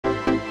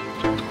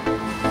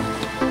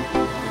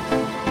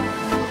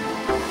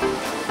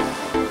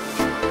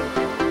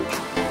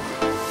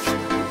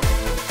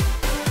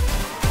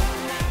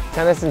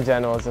Tennis in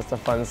general is just a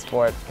fun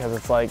sport because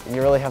it's like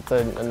you really have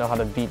to know how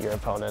to beat your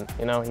opponent.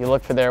 You know, you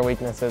look for their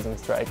weaknesses and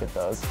strike at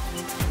those.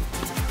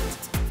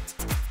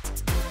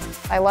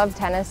 I love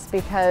tennis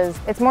because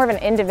it's more of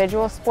an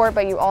individual sport,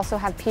 but you also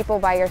have people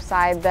by your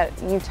side that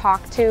you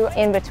talk to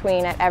in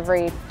between at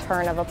every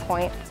turn of a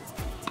point.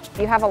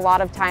 You have a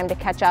lot of time to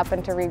catch up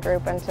and to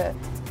regroup and to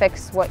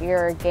fix what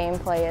your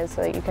gameplay is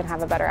so that you can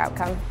have a better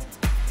outcome.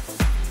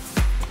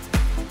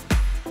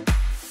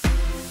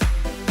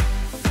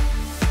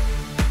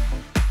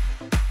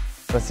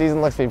 The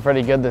season looks to be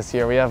pretty good this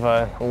year. We have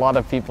a lot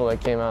of people that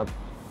came out.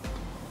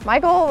 My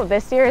goal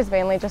this year is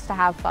mainly just to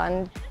have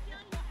fun.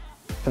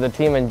 For the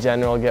team in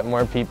general, get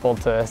more people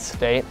to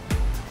state.